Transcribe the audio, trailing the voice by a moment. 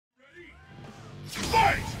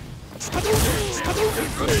Fight!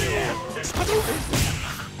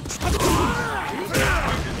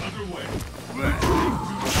 Underway.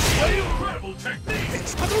 Incredible technique!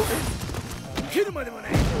 It's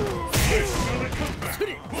gonna come back!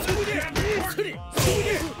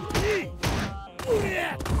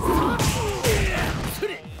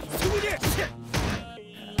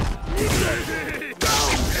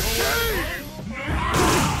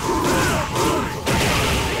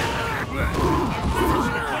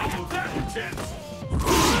 That intense!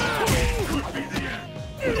 Could be the end!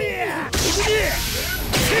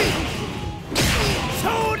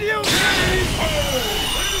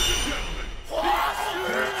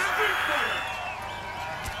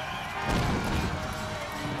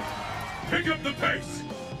 Pick up the pace!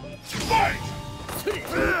 Fight!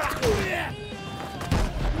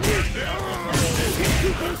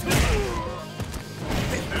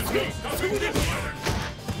 There's no stopping this fighter!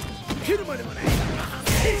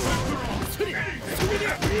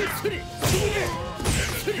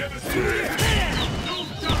 No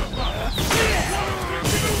doubt about it!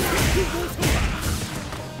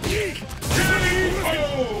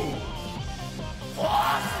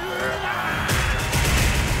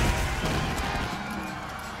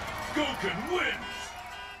 Gouken wins!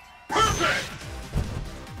 Perfect!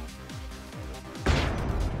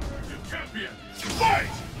 The champion!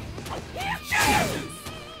 Fight!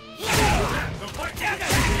 The fight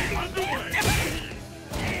is underway!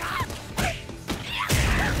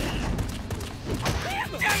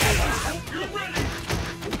 You're ready!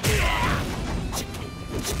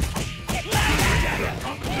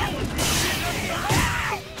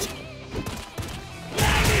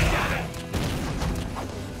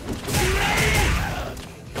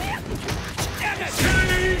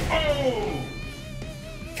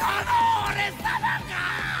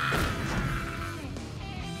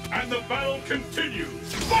 And the battle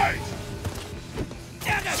continues! Fight!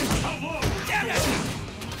 How long?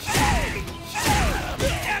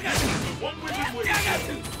 The one winning way.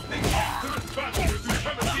 The ultimate battle for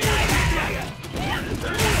supremacy.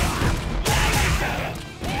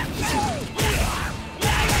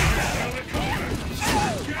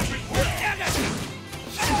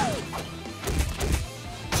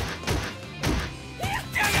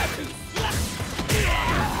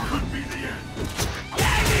 Could be the end.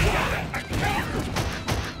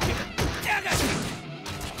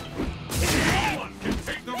 No one can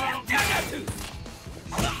take the round.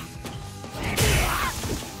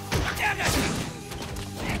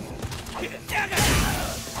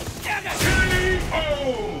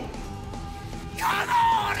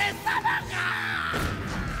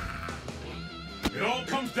 It all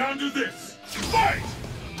comes down to this. Fight!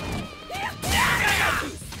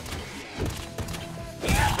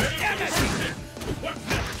 What's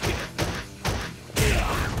next?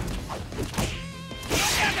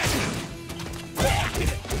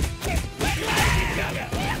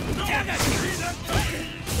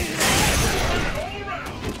 All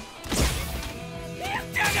around.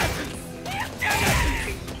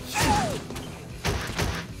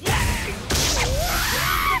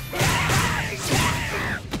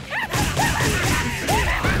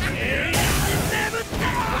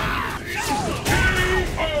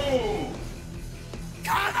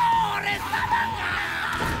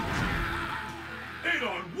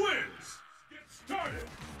 Adon wins! Get started!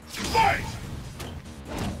 Fight!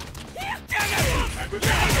 And with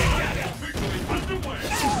that, officially underway!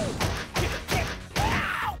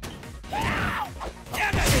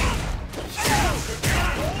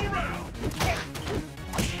 All around!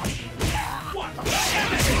 What?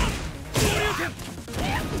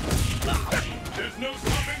 There's no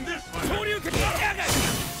stopping this one!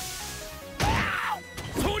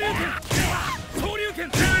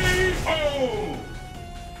 KO!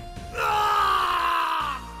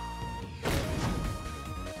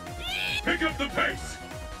 Pick up the pace!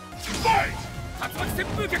 Fight!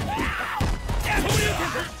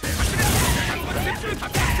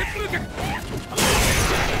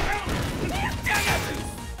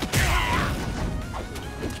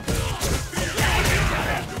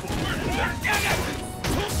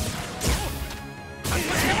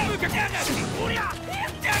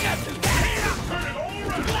 Turn it all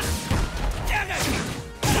around!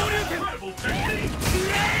 Incredible technique!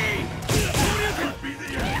 Could be the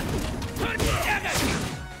end!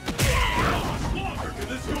 How much longer can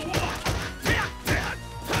this go on?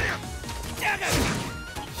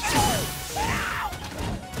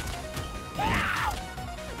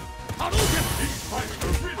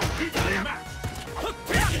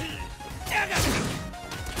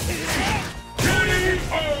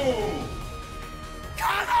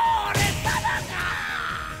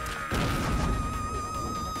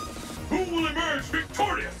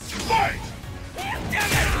 Fight!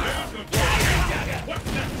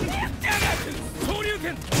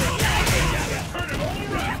 Turn it all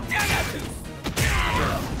around!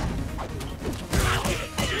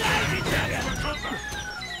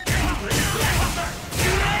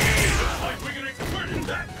 Like we can explain where did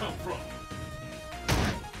that come from?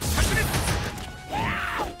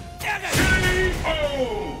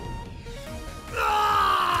 KO!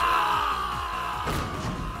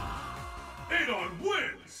 Adon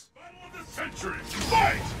wins! Battle of the century!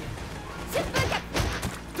 Fight!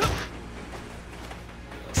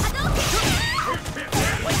 First hit!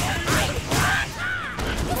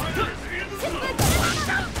 This fighter's in the zone!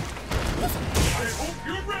 I hope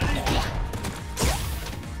you're ready!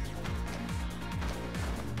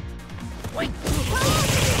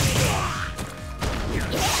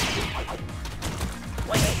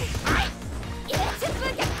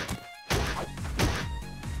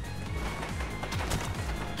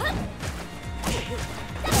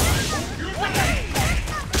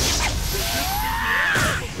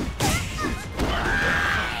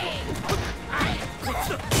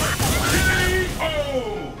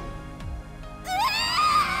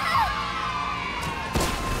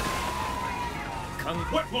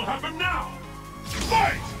 What will happen now?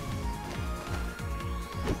 Fight!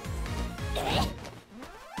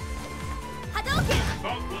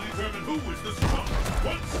 Bout will determine who is the strongest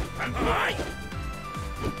once and for all.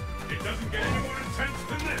 It doesn't get any more intense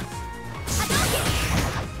than this.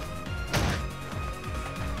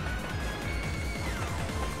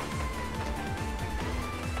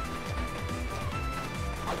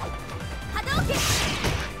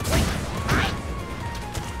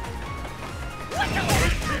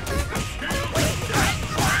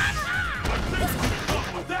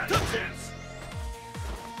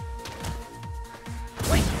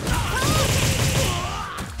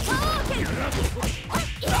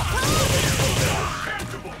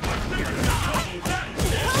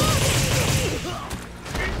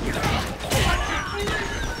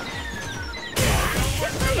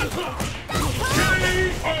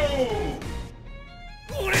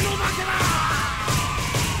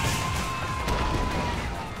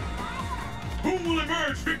 Who will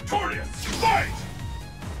emerge victorious? Fight!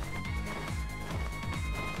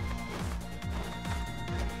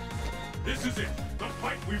 This is it. The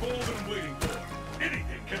fight we've all been waiting for.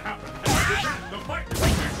 Anything can happen. The fight is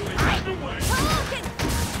officially underway.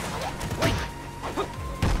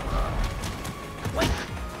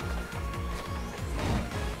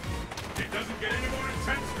 It doesn't get any more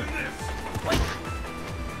intense than this.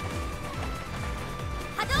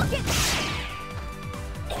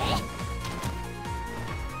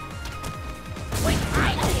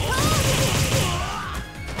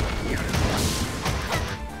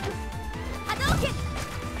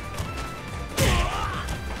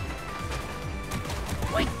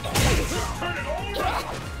 Turn it all around.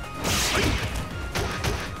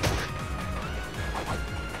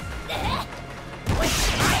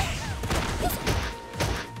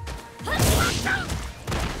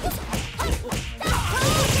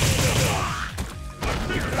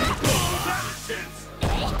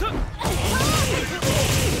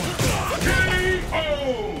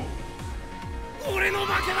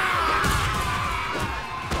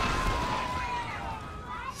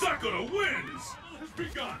 Sakura wins! Has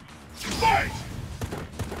begun! Fight!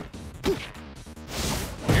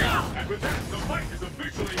 And with that, the fight is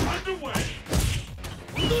officially underway!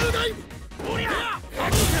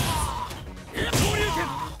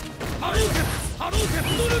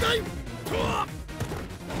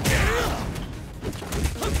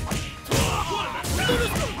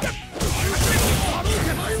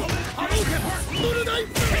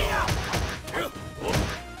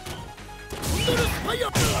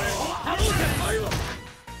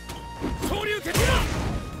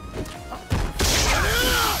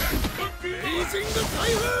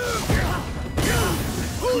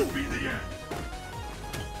 Could be the end!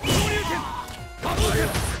 Lady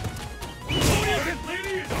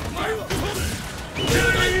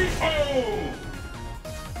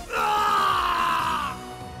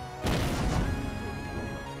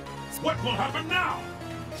is what will happen now?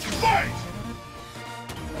 Fight!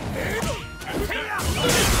 And with that,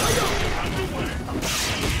 underway!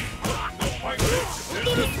 The fight is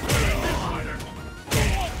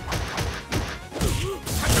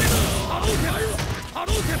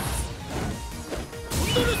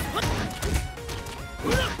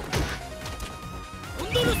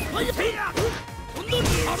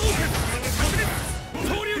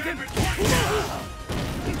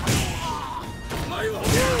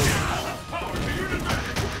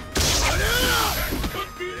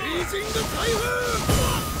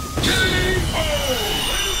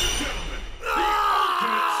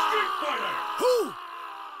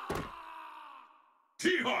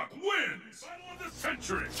wins! Battle of the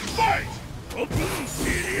century! Fight!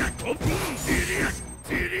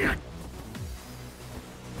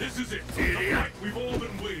 This is it. The fight we've all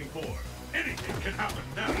been waiting for. Anything can happen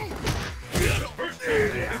now. First time,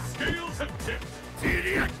 the scales have tipped.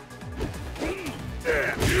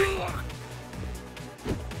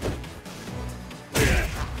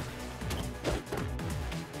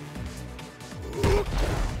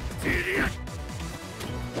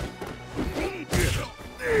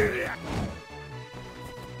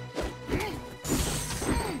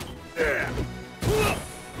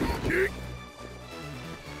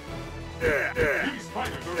 These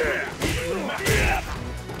fighters are ready.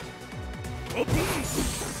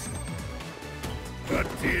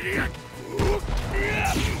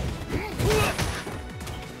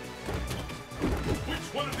 Which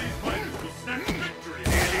one of these fighters will snatch victory?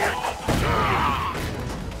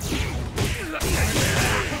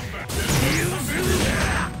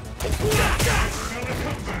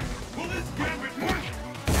 Comeback. Will this gambit work?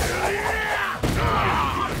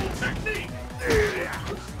 Incredible technique.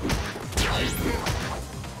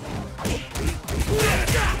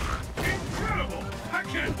 Incredible! I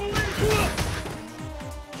can't believe it!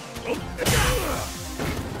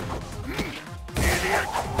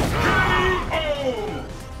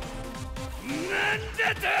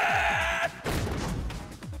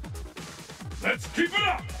 Let's keep it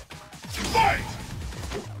up! Fight!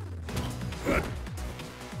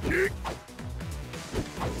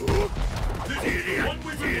 This is the one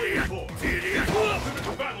we've been waiting for! The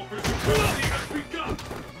ultimate battle for supremacy has begun!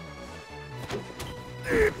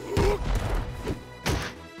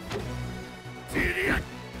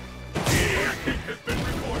 Kick has been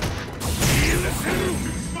recorded!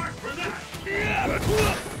 Too smart for that!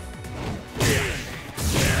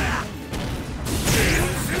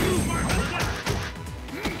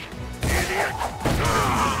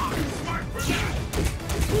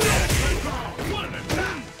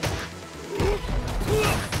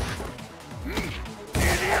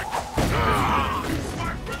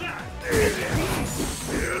 Smart for that!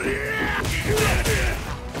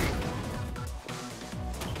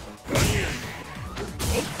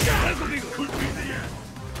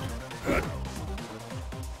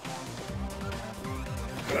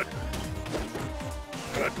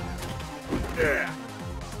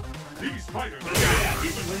 These fighters are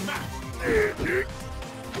evenly matched.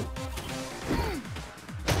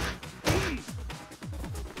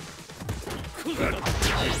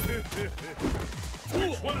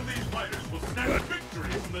 Which one of these fighters will snatch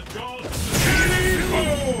victory from the jaws of the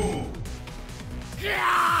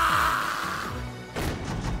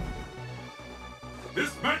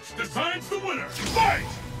This match decides the winner. Fight!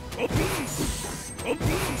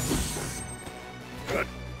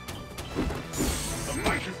 The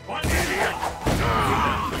fight is finally begun.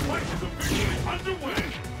 The fight is officially underway.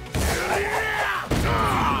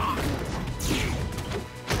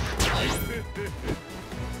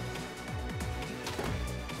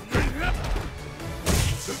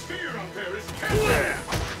 The fear up there is cancer.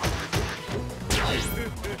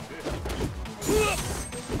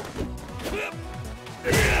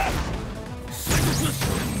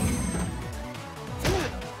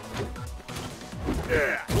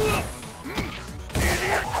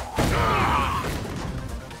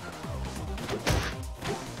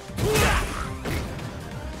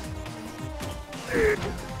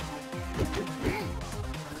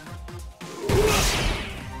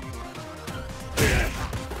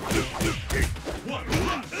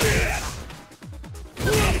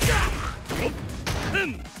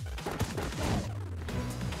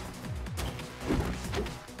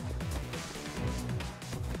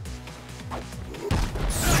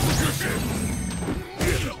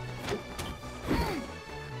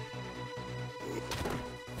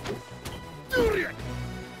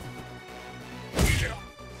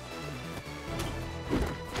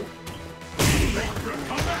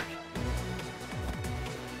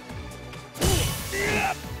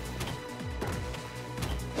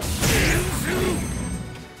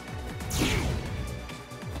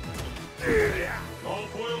 All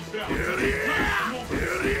boils down to these last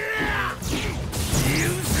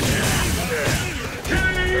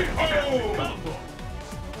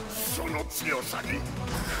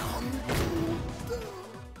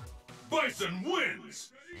Bison wins!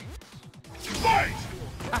 Fight!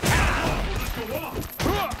 Let's go on!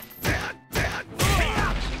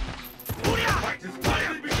 The fight has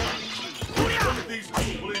finally begun! Which one of these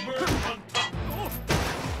two will emerge on top?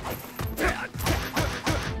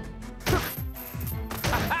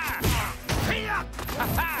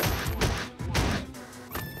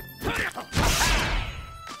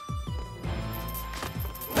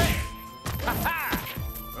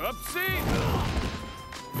 see!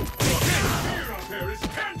 Fear out there is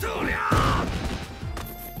cancelled!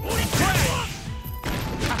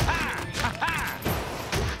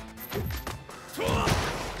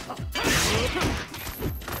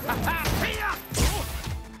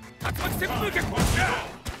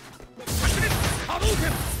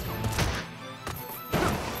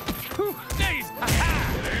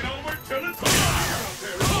 It ain't over till it's over!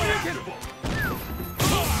 Fear out there is inevitable!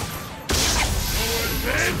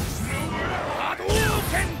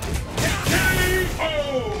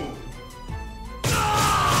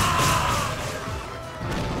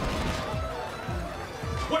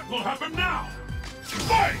 What will happen now?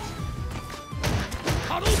 Fight!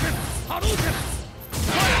 Hadouken! Hadouken!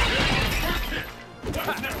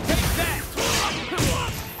 What's next? Take that!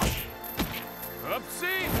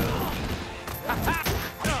 Oopsie!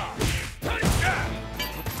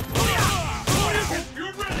 Hope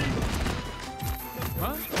you're ready!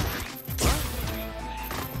 Huh?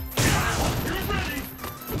 Hope you're ready!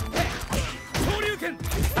 Shoryuken!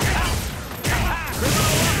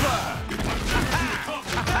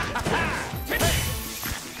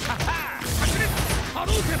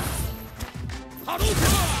 Hadouken!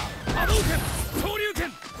 Hadouken! Hadouken!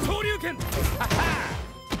 Shoryuken! Shoryuken!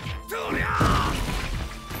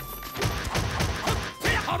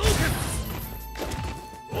 Hadouken!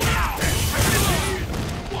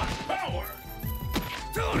 What power!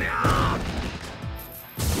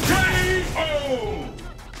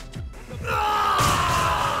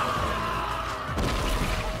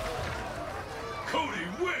 Cody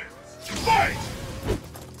wins! Fight!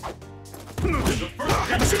 The first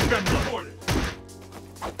machine gun reported!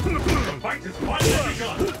 The fight has finally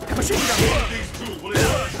begun! Machine gun! One of these two will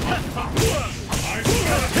emerge on top!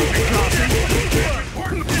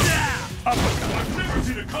 I've never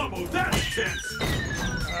seen a combo that intense!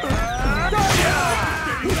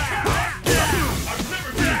 I've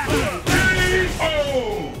never seen a combo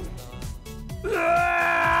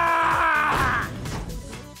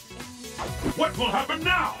What will happen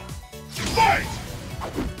now? Fight!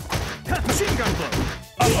 Machine gun blow!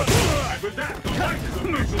 And with that, the fight is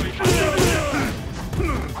officially underway!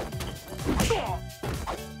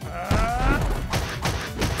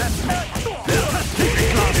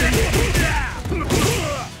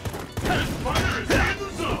 This fighter is in the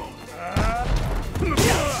zone!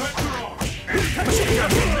 Set your arm! Machine gun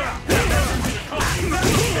blow!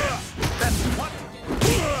 That's what?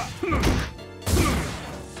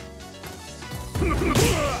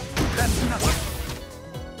 That's nothing.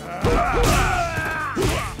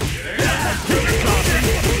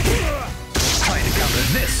 Trying to counter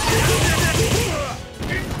this.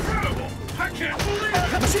 Incredible! I can't believe it!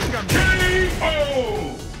 Machine gun blow! KO!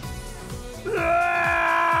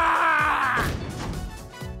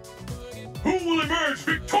 Who will emerge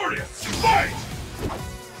victorious? Fight!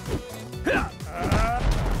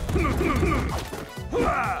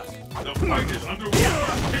 The fight is underway.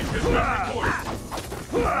 Kick has been recorded.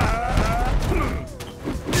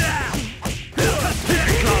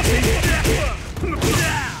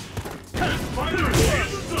 This fighter is in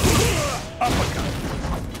the zone. Uppercut.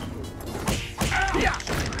 Ouch!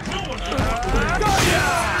 No one should walk away.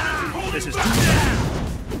 This is too bad.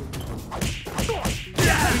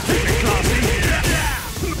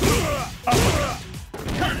 Uppercut.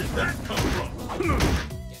 Where did that come from?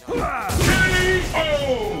 KO!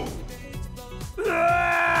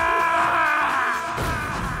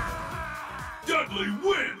 Dudley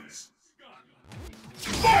wins!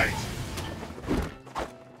 Fight!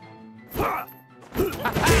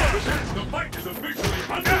 The fight is officially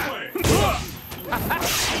underway!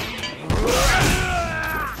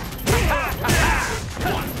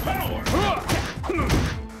 What power!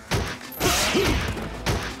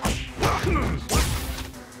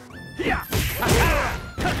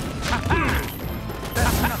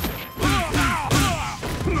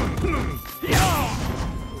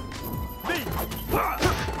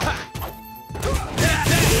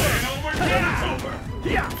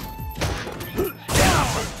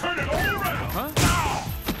 Turn it all around!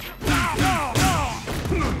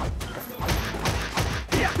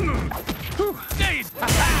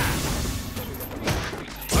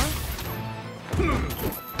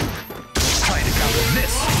 Trying to counter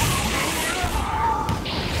this.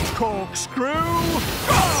 Corkscrew.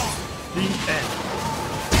 The end.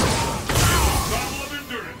 Battle of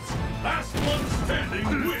endurance. Last one standing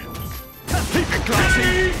wins. Keep it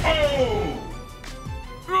classy. KO!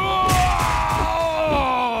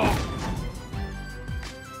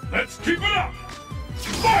 Let's keep it up!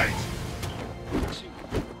 Fight!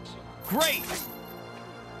 Great!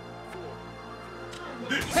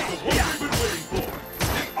 This is the one we've been waiting for!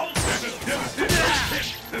 The ultimate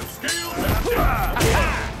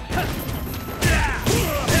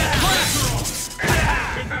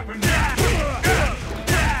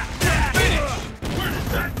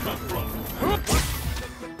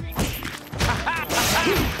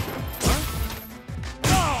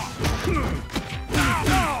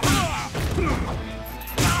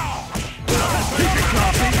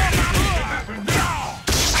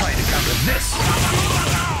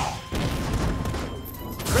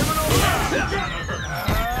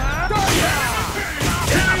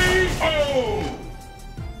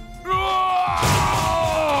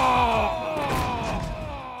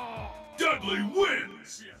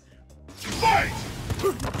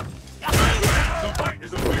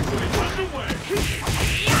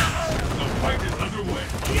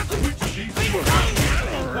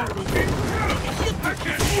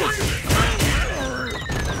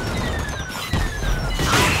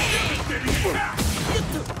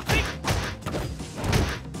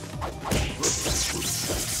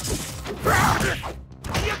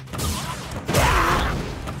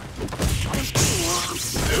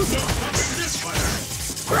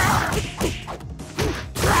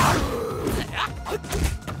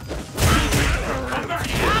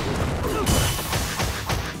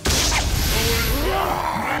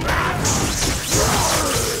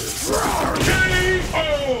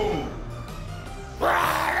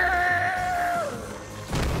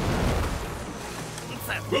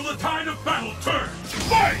Will the tide of battle turn?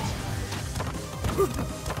 Fight! The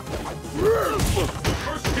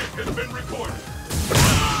first hit has been recorded.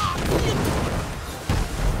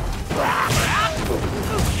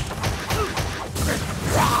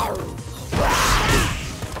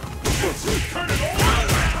 Turn it all around!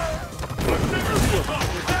 I've never seen a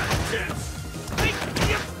combo that intense!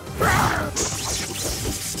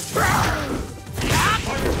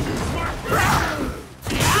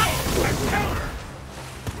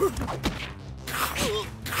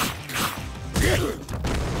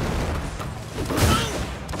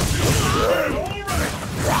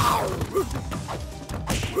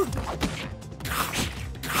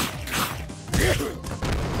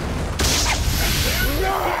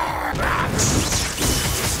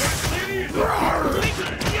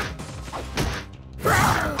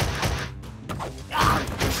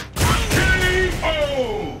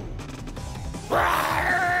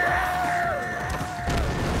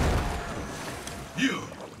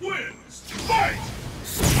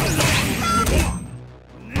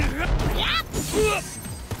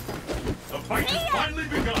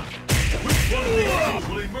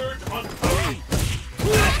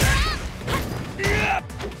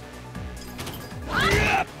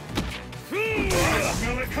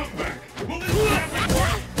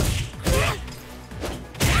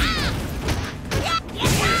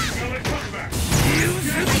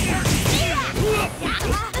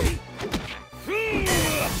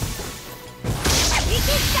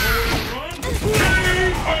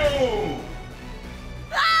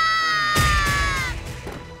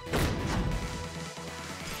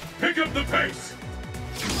 Pick up the pace!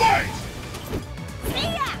 Fight!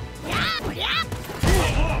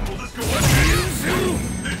 How long will this go on?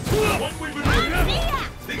 This is what we've been waiting for!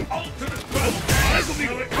 The ultimate battle! This will be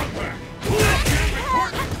a comeback!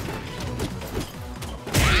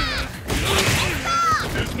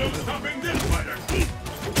 There's no stopping this fighter!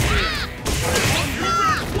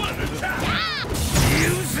 One attack!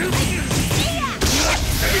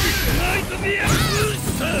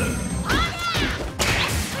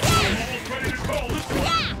 Almost ready to call this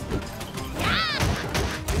one!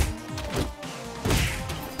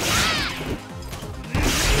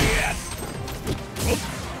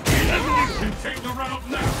 Take the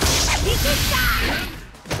round now!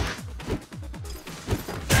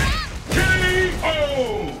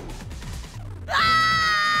 KO!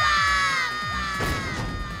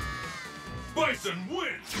 Bison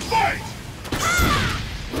wins! Fight!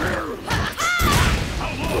 How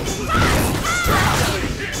long will this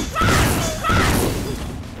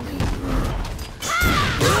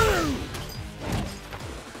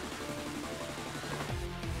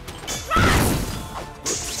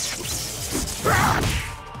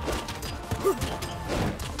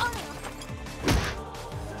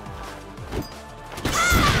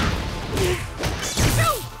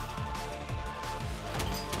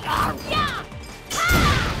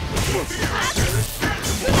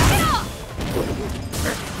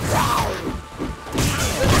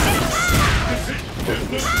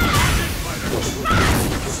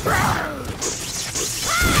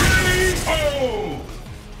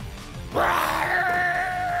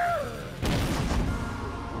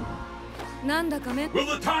Will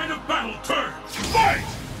the tide of battle turn? Fight!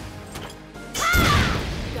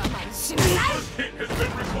 The first hit has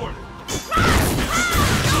been recorded.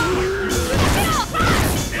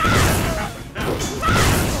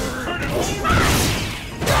 Turn it all around!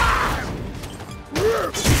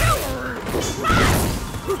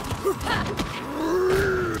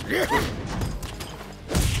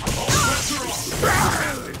 All bets are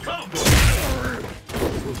off! Combo!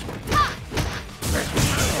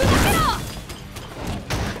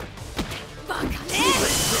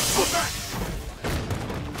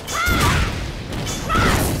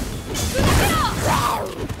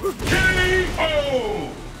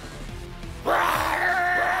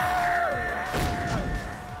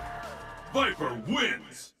 Viper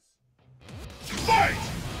wins! Fight!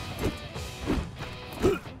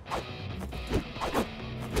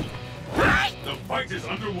 The fight is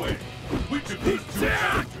underway. Which of these two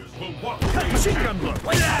characters will walk away? Machine gun blow!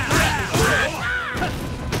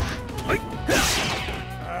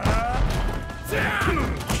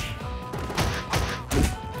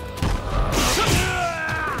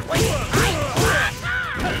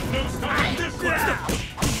 There's no stopping this round!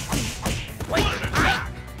 One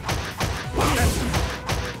attack!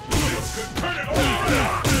 This could turn it all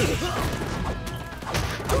around!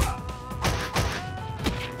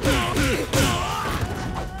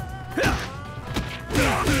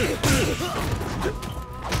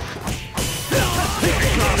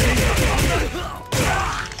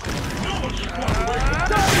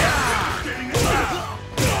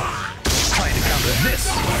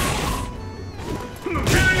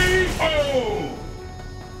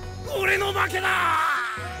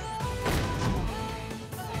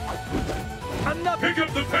 Pick up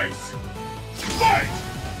the pace! Fight!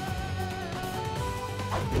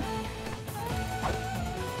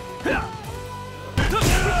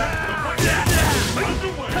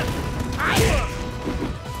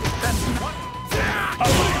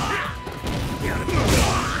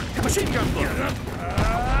 Machine gun blow.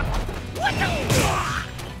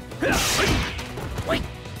 Wait!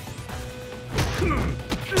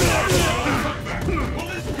 Will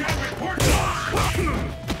this get recorded?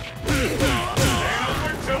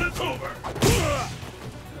 Till it's over!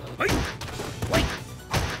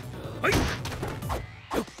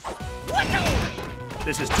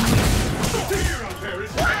 This is too Fear out there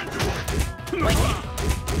is tangible!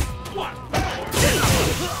 What power!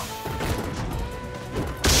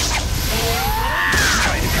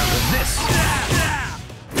 try to counter this.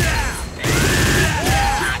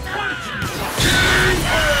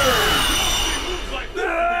 Moves like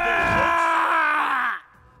that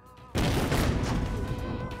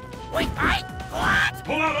every day, What?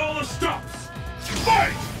 pull out all the stops!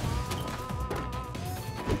 Fight!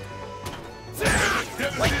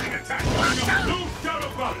 Devastating attack coming up, no doubt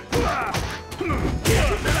about it!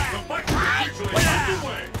 The fight is officially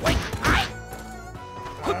underway!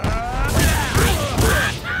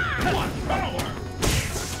 What power!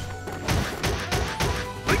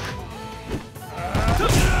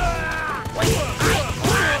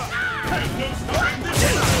 There's no stopping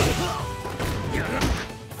this!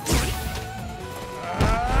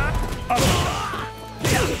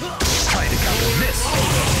 Try to counter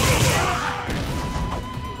this.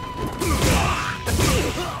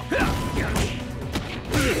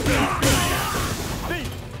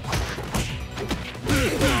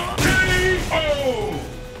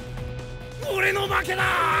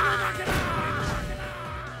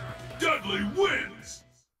 Dudley wins!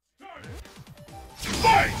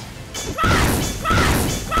 Fight!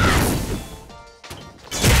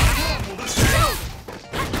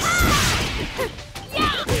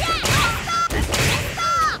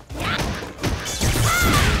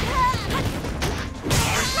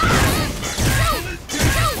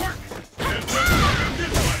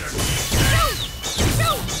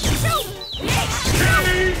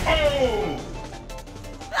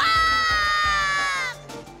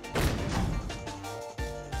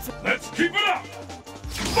 Let's keep it up!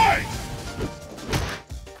 Fight!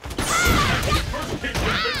 First hit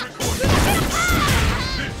has been recorded.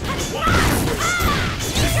 This is the one.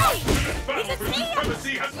 This battle for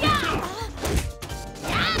supremacy has begun.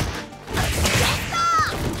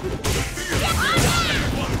 The fear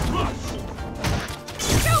of one rush.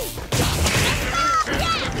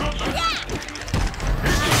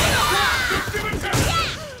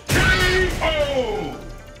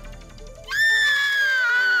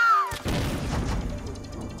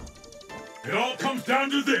 It all comes down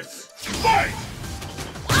to this. Fight!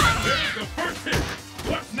 There's the first hit.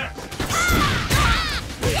 What's next?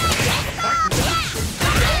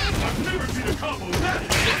 I've never seen a combo that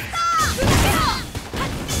intense.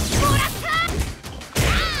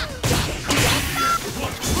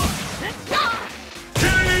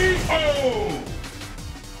 KO!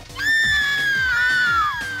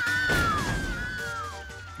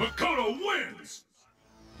 Makoto wins!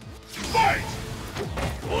 Fight!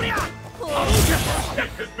 Hit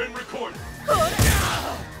has been recorded.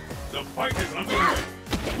 The fight is underway.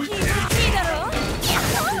 We can't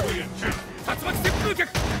champion.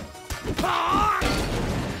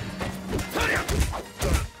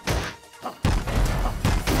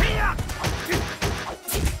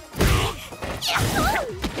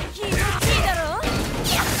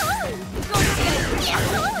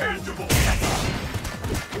 Tangible.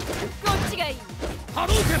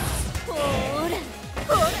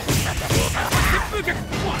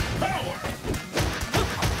 What power!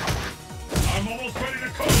 I'm almost ready to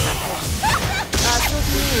coach.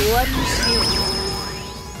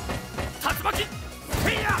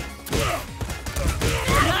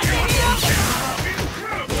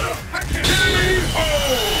 Incredible! I can't believe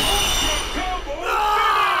combo finish!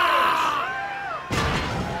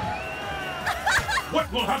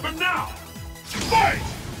 What will happen now? Fight!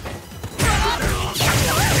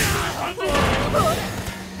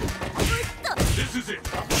 This is it.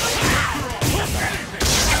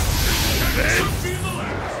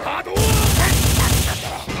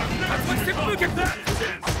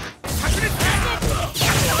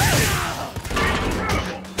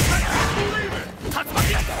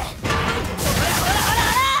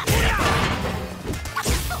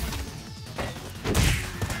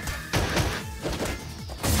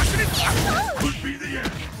 Could be the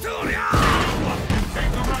end.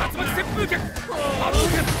 Take the round.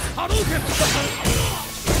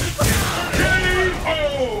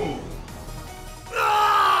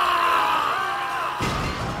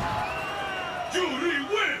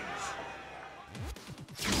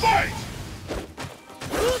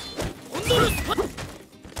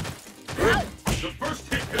 The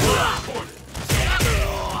first hit is recorded.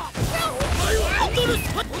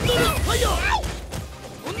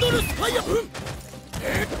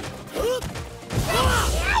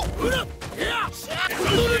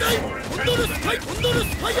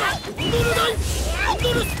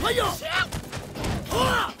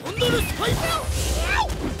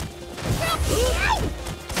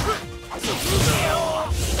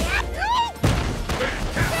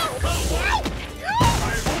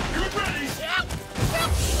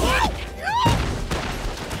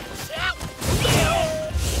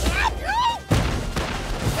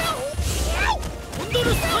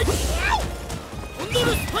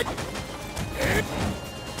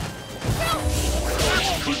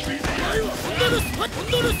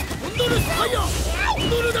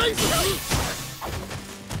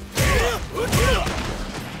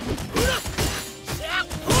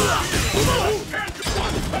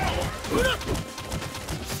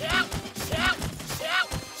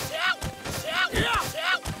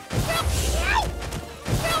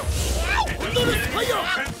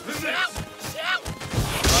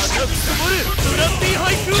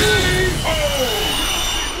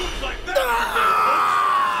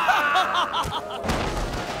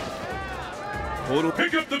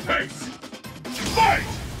 Pick up the pace! Fight!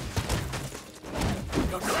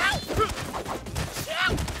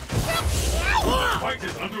 Fight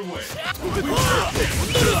is underway.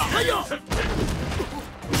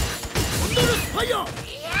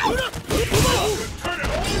 Turn it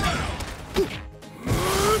all around!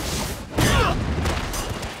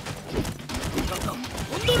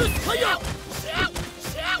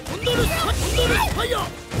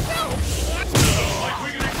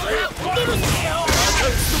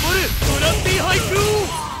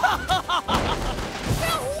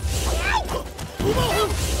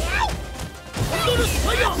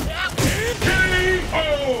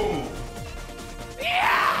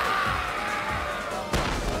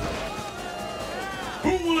 Who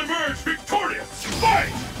will emerge victorious?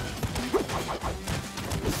 Fight!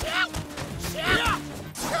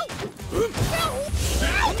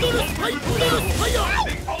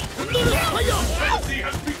 Fantasy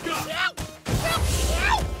has begun!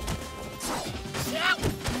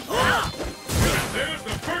 There's the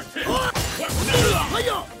first hit! What's next?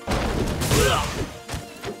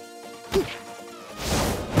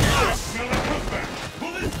 Smell a comeback!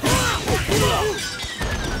 Pull it!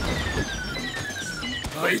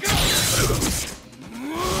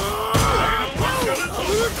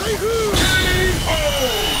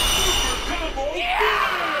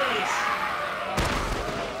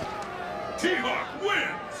 T-Hawk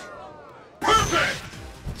wins! Perfect!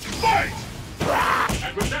 Fight!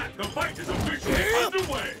 And with that, the fight is officially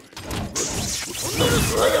underway!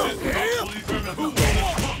 Who will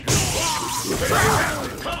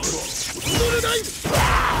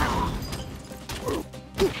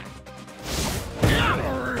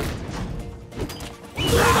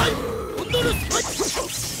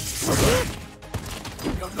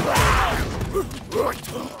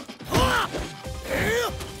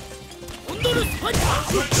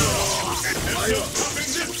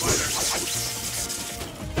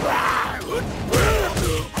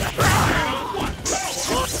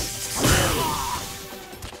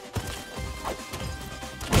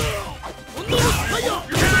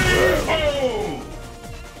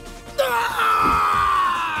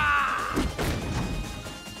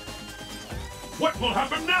What will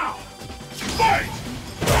happen now? Fight!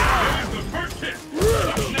 There's the first hit!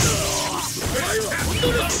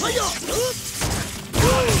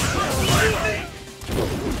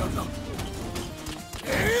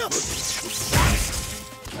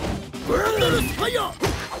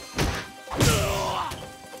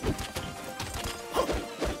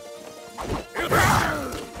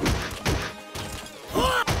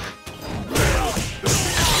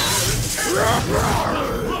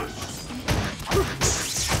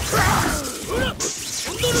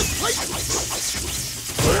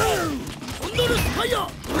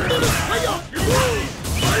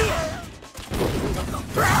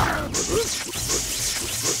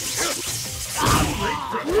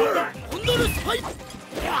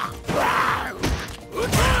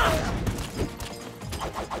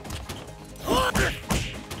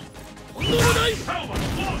 How much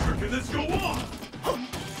longer can this go on?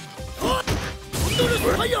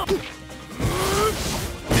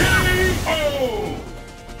 K.O.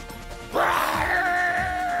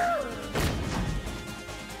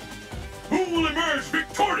 Who will emerge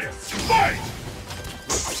victorious? Fight!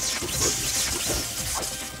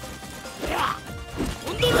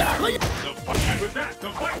 And with that, the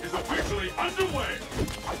fight is officially underway!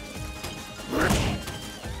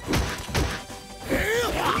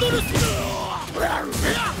 Anything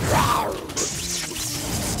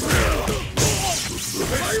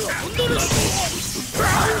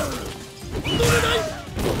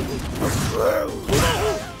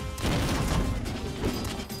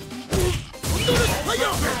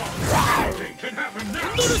can happen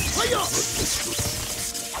now!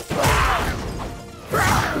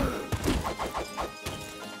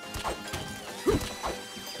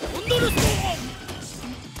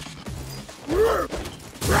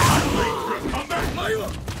 Come back!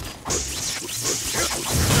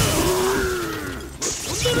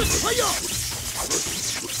 KO!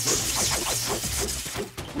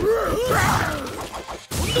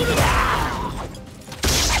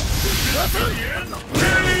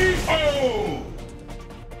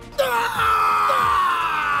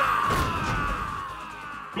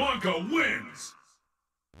 Blanka wins!